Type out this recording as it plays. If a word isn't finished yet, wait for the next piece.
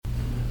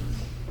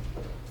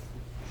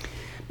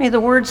May the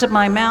words of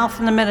my mouth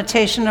and the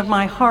meditation of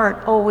my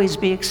heart always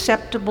be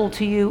acceptable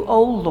to you,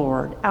 O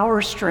Lord,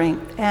 our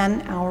strength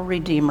and our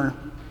Redeemer.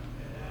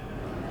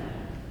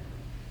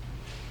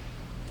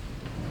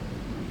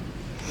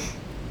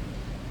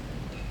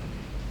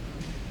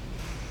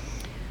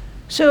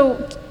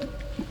 So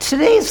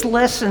today's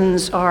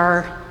lessons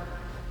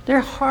they're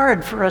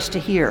hard for us to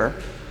hear.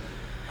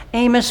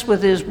 Amos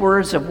with his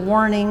words of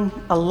warning,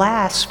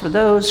 alas, for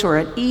those who are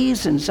at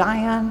ease in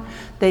Zion,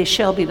 they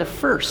shall be the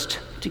first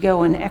to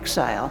go in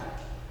exile.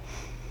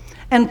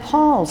 And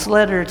Paul's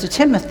letter to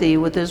Timothy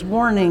with his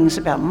warnings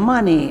about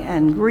money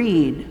and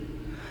greed.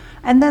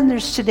 And then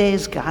there's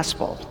today's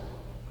gospel.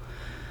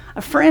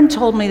 A friend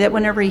told me that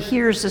whenever he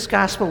hears this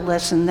gospel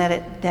lesson that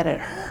it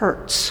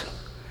hurts.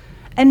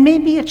 And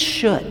maybe it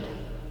should.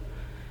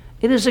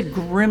 It is a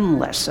grim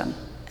lesson,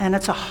 and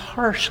it's a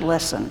harsh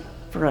lesson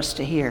for us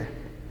to hear.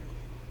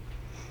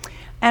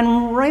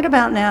 And right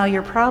about now,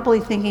 you're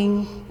probably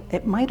thinking,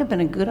 it might have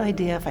been a good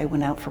idea if I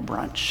went out for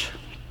brunch.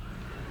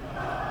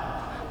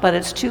 But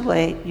it's too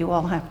late, you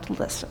all have to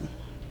listen.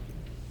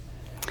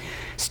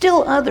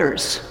 Still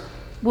others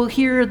will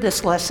hear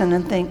this lesson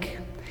and think,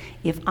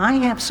 if I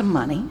have some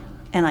money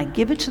and I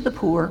give it to the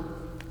poor,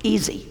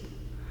 easy.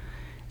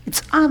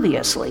 It's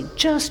obviously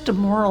just a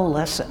moral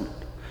lesson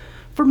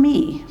for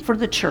me, for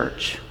the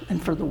church,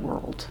 and for the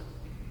world.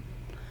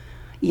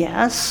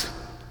 Yes,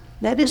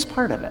 that is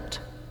part of it.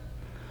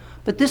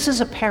 But this is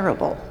a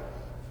parable,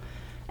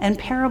 and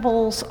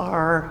parables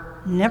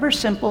are never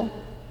simple,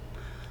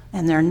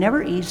 and they're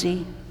never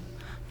easy.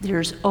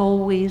 There's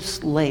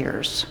always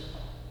layers,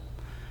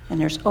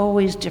 and there's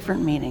always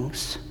different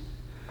meanings,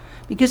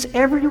 because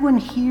everyone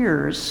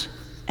hears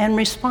and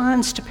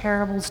responds to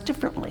parables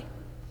differently.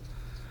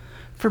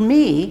 For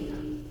me,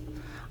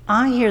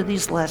 I hear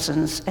these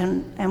lessons,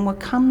 and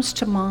what comes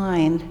to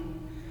mind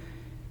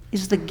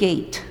is the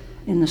gate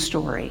in the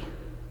story.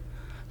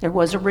 There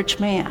was a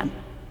rich man,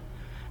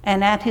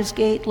 and at his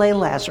gate lay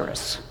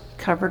Lazarus,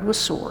 covered with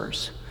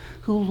sores,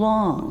 who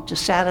longed to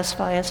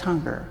satisfy his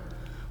hunger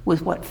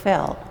with what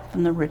fell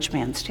from the rich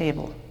man's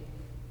table.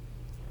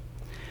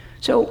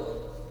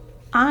 So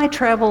I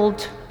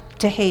traveled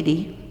to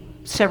Haiti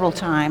several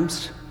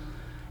times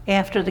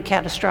after the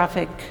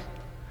catastrophic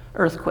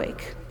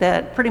earthquake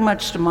that pretty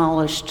much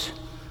demolished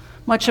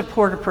much of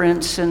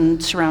Port-au-Prince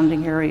and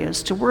surrounding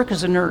areas to work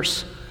as a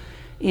nurse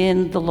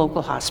in the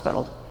local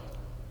hospital.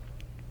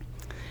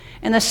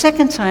 And the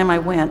second time I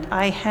went,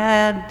 I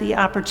had the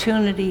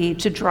opportunity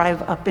to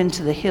drive up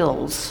into the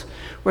hills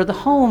where the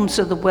homes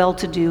of the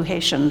well-to-do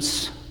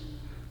Haitians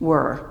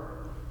were.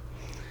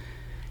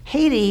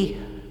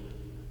 Haiti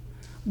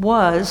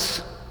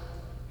was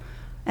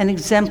an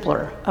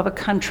exemplar of a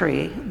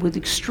country with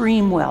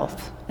extreme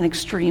wealth and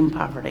extreme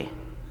poverty.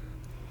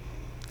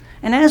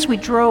 And as we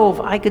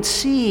drove, I could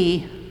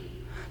see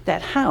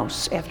that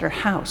house after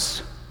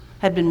house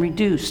had been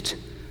reduced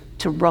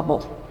to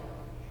rubble.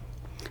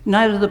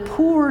 Neither the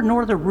poor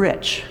nor the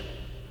rich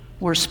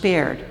were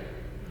spared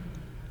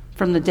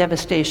from the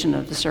devastation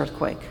of this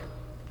earthquake.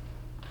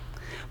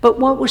 But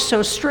what was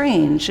so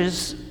strange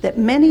is that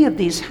many of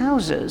these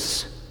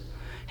houses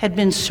had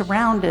been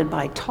surrounded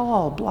by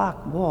tall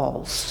block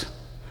walls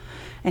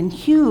and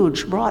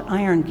huge wrought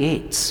iron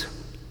gates.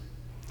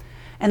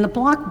 And the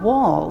block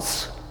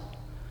walls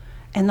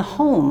and the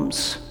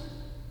homes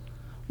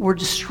were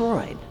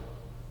destroyed.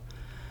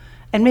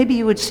 And maybe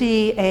you would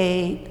see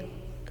a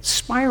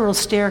spiral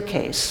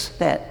staircase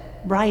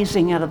that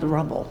rising out of the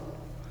rubble,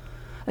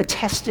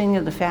 attesting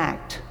of the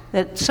fact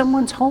that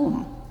someone's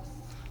home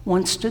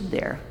once stood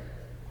there.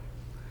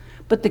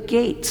 But the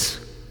gates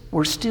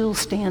were still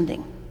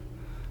standing.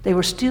 They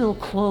were still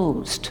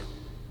closed,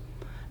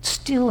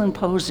 still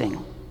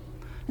imposing,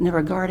 and they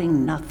were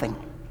guarding nothing.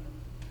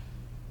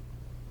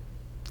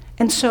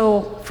 And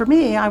so, for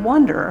me, I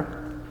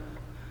wonder,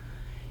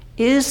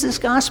 is this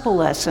gospel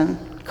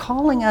lesson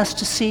calling us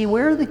to see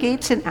where are the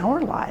gates in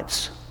our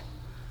lives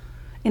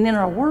and in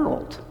our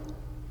world?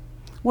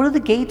 What are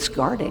the gates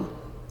guarding?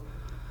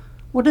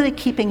 What are they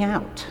keeping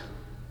out?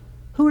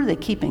 Who are they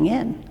keeping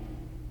in?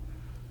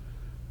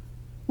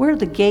 Where are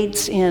the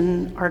gates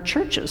in our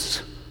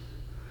churches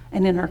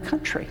and in our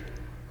country?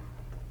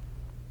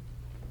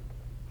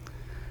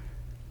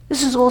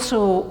 This is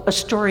also a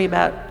story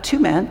about two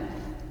men,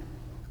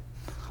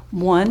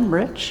 one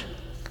rich,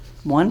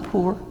 one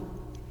poor.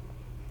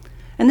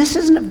 And this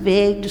isn't a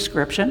vague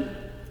description,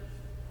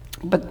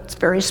 but it's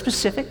very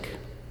specific.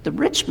 The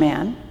rich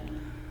man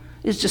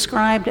is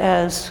described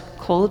as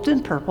clothed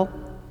in purple,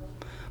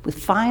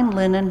 with fine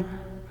linen,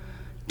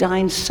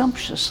 dined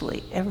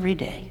sumptuously every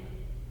day.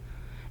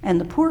 And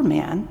the poor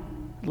man,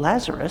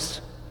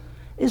 Lazarus,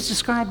 is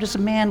described as a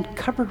man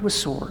covered with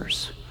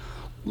sores,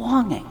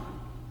 longing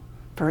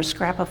for a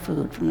scrap of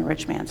food from the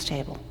rich man's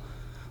table,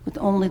 with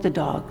only the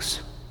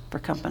dogs for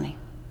company.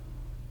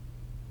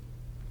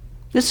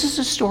 This is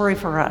a story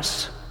for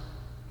us.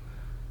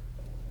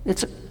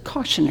 It's a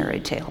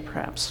cautionary tale,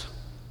 perhaps.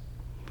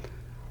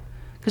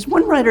 Because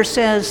one writer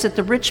says that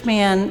the rich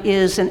man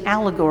is an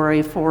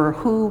allegory for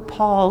who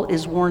Paul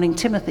is warning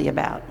Timothy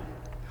about.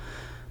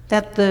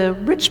 that the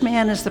rich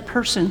man is the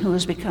person who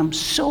has become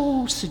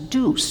so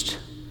seduced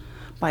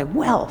by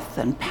wealth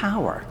and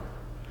power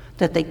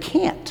that they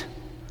can't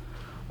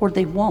or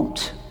they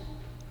won't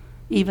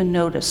even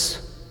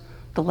notice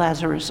the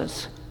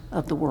Lazaruses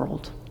of the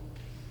world.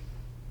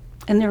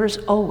 And there is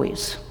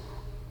always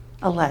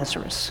a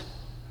Lazarus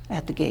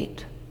at the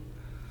gate.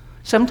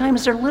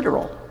 Sometimes they're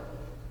literal.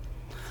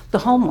 The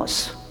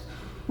homeless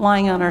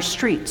lying on our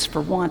streets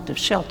for want of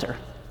shelter.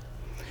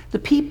 The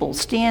people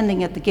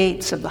standing at the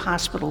gates of the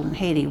hospital in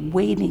Haiti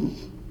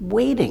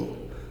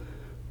waiting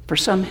for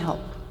some help.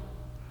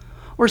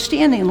 Or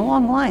standing in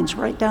long lines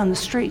right down the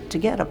street to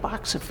get a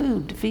box of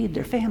food to feed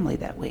their family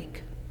that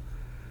week.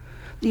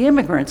 The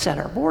immigrants at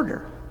our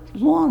border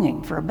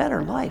longing for a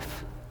better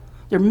life.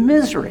 Their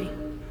misery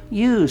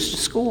used to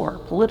score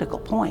political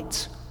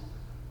points.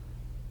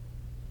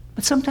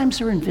 But sometimes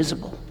they're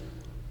invisible,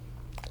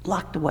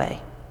 locked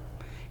away,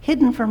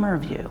 hidden from our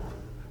view,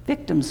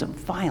 victims of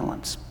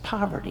violence,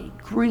 poverty,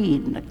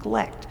 greed,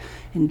 neglect,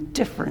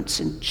 indifference,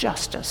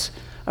 injustice,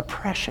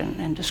 oppression,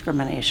 and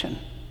discrimination.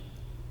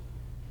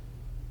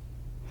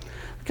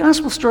 The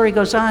gospel story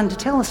goes on to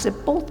tell us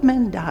that both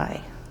men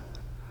die.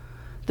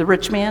 The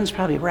rich man's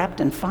probably wrapped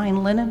in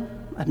fine linen,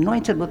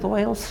 anointed with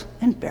oils,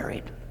 and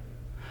buried,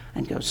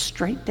 and goes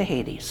straight to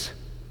Hades.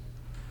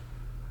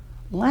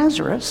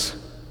 Lazarus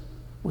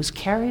was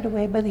carried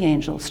away by the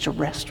angels to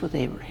rest with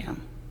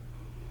Abraham.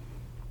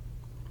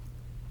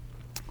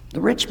 The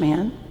rich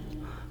man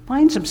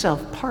finds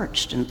himself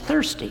parched and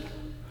thirsty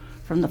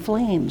from the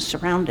flames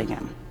surrounding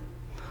him,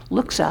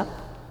 looks up,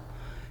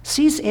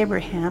 sees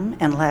Abraham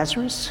and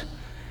Lazarus,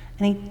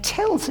 and he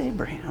tells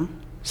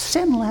Abraham,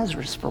 send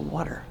Lazarus for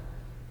water.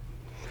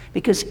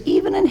 Because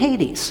even in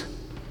Hades,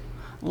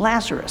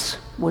 Lazarus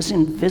was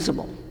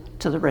invisible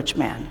to the rich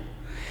man.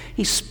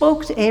 He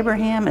spoke to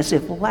Abraham as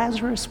if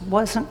Lazarus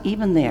wasn't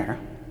even there,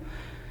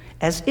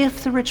 as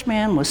if the rich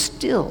man was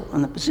still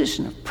in the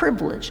position of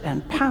privilege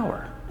and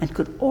power and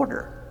could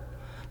order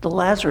the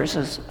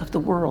Lazaruses of the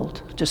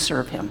world to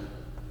serve him.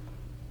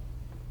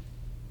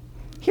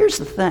 Here's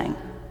the thing.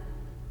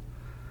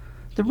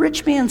 The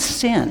rich man's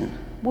sin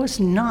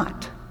was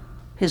not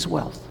his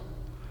wealth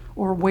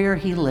or where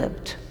he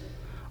lived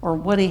or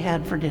what he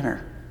had for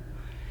dinner.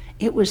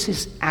 It was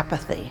his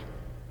apathy.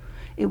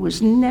 It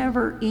was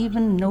never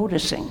even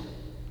noticing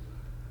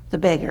the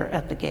beggar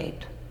at the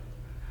gate.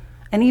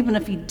 And even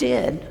if he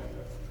did,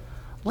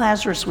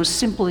 Lazarus was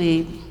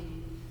simply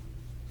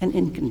an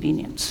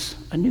inconvenience,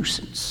 a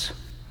nuisance,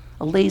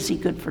 a lazy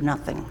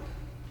good-for-nothing,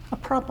 a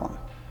problem.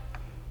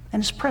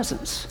 And his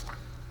presence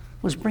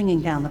was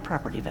bringing down the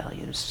property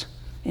values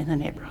in the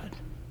neighborhood.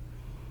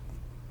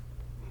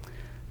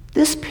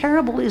 This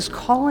parable is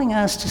calling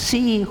us to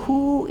see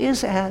who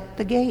is at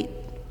the gate.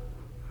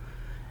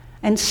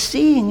 And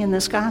seeing in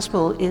this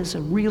gospel is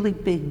a really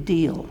big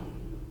deal.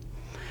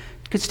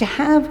 Because to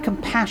have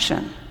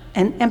compassion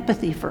and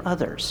empathy for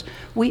others,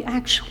 we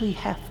actually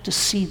have to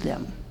see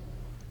them.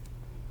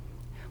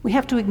 We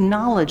have to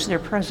acknowledge their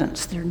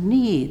presence, their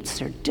needs,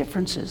 their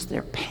differences,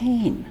 their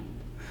pain.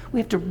 We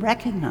have to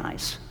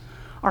recognize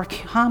our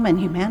common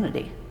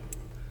humanity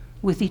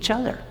with each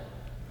other.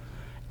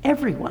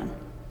 Everyone,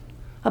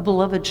 a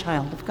beloved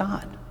child of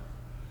God,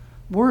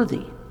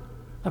 worthy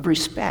of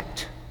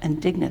respect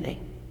and dignity.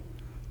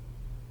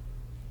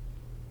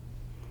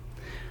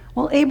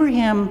 Well,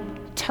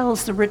 Abraham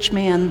tells the rich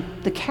man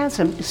the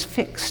chasm is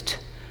fixed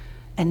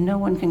and no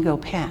one can go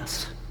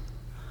past.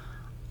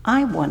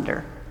 I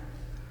wonder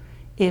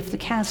if the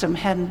chasm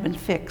hadn't been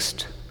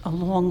fixed a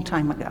long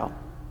time ago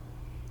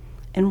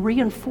and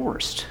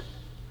reinforced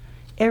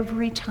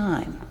every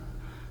time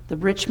the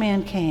rich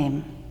man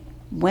came,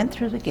 went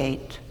through the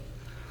gate,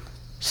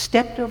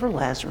 stepped over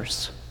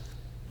Lazarus,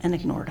 and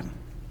ignored him,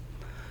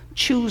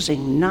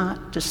 choosing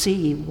not to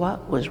see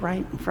what was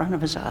right in front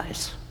of his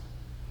eyes.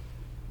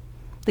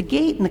 The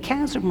gate and the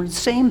chasm were the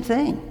same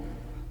thing.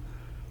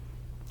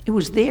 It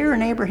was there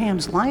in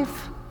Abraham's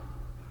life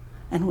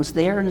and was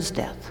there in his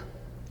death.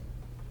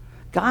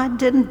 God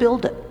didn't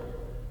build it.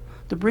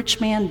 The rich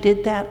man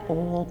did that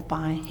all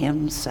by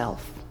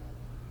himself.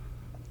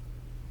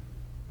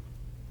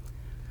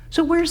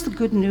 So where's the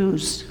good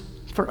news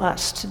for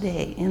us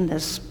today in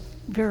this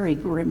very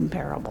grim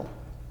parable?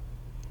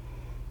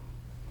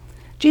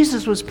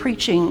 Jesus was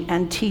preaching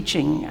and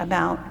teaching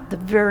about the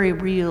very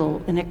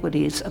real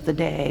iniquities of the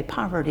day,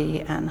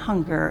 poverty and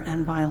hunger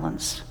and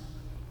violence.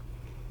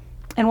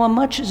 And while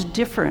much is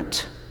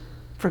different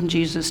from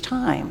Jesus'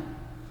 time,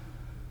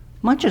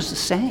 much is the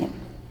same.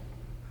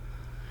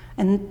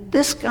 And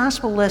this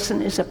gospel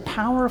lesson is a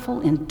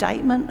powerful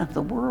indictment of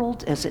the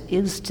world as it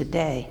is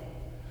today.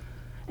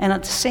 And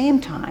at the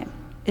same time,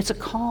 it's a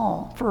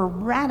call for a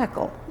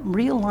radical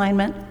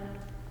realignment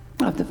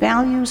of the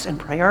values and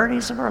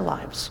priorities of our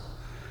lives,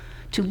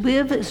 to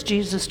live as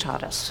Jesus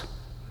taught us.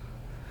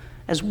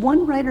 As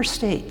one writer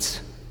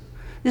states,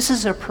 this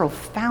is a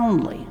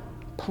profoundly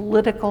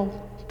political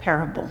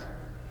parable.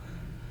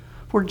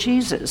 For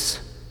Jesus,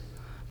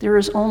 there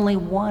is only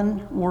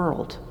one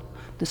world.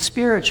 The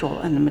spiritual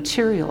and the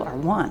material are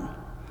one.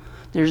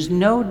 There's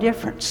no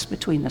difference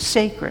between the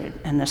sacred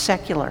and the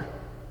secular.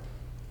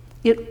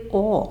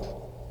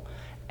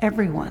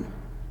 Everyone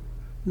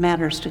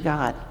matters to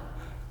God.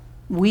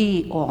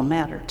 We all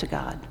matter to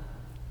God.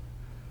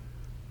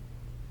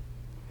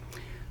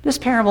 This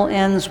parable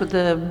ends with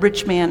the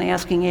rich man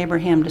asking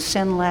Abraham to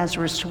send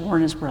Lazarus to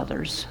warn his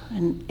brothers.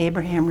 And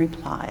Abraham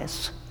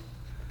replies,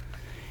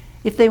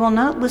 "If they will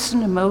not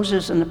listen to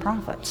Moses and the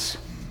prophets,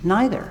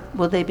 neither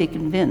will they be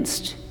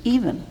convinced,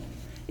 even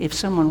if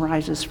someone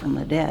rises from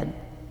the dead."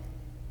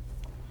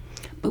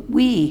 But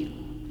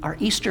we are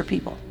Easter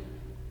people.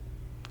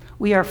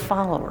 We are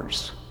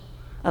followers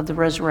of the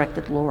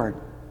resurrected Lord.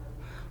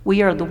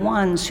 We are the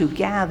ones who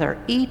gather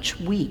each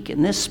week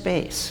in this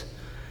space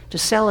to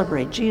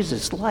celebrate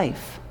Jesus'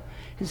 life,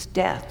 his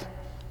death,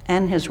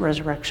 and his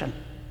resurrection.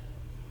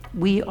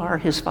 We are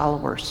his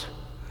followers.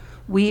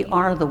 We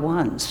are the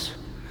ones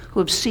who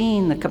have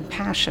seen the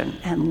compassion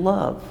and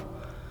love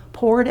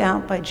poured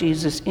out by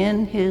Jesus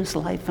in his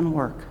life and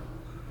work.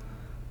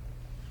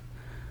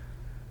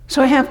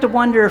 So I have to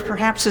wonder if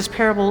perhaps this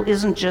parable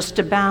isn't just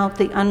about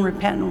the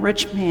unrepentant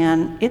rich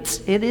man,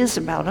 it is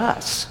about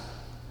us.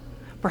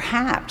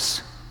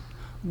 Perhaps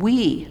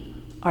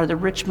we are the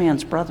rich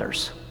man's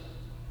brothers,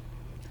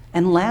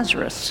 and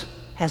Lazarus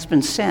has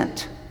been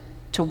sent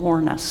to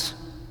warn us.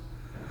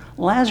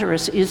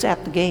 Lazarus is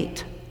at the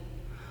gate.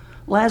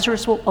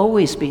 Lazarus will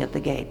always be at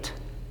the gate.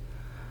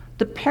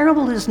 The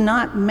parable is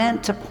not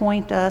meant to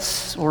point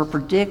us or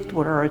predict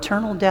what our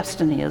eternal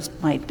destiny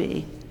might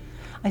be.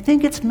 I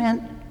think it's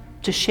meant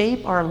to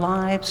shape our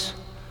lives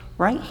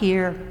right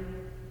here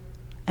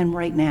and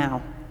right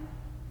now,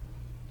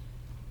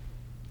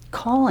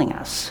 calling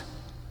us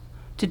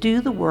to do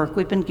the work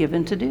we've been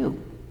given to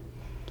do.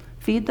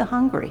 Feed the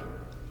hungry,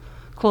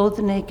 clothe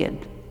the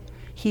naked,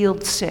 heal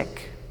the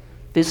sick,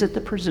 visit the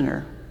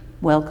prisoner,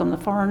 welcome the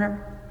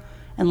foreigner,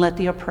 and let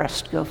the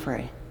oppressed go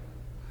free.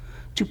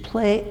 To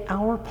play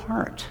our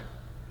part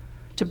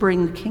to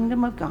bring the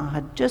kingdom of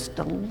God just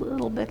a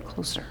little bit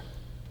closer.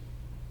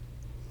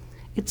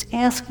 It's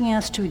asking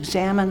us to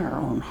examine our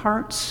own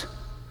hearts,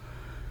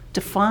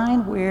 to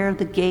find where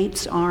the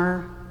gates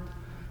are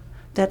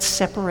that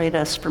separate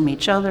us from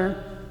each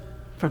other,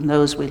 from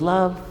those we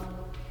love,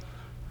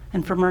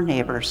 and from our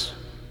neighbors.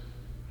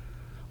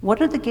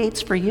 What are the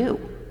gates for you?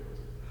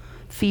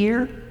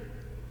 Fear,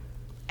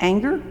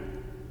 anger,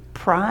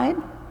 pride,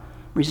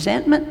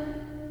 resentment,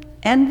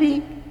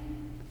 envy,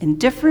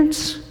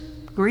 indifference,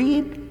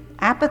 greed,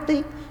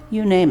 apathy,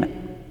 you name it.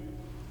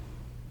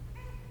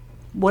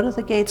 What are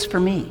the gates for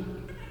me?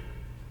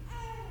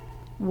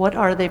 What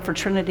are they for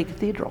Trinity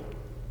Cathedral?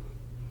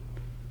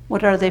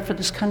 What are they for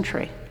this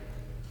country?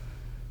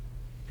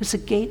 Because the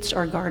gates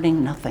are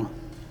guarding nothing.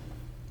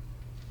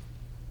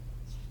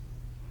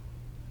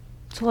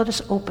 So let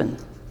us open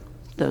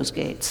those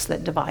gates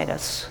that divide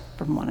us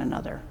from one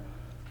another,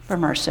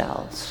 from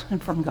ourselves,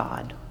 and from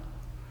God.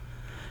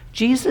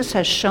 Jesus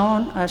has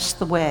shown us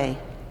the way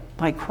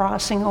by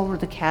crossing over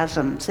the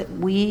chasms that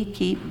we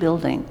keep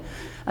building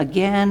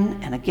again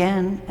and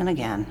again and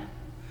again,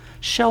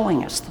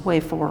 showing us the way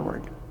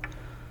forward,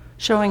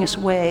 showing us a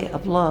way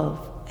of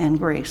love and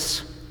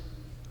grace.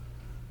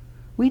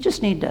 We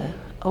just need to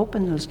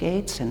open those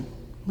gates, and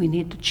we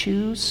need to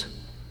choose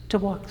to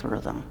walk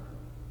through them.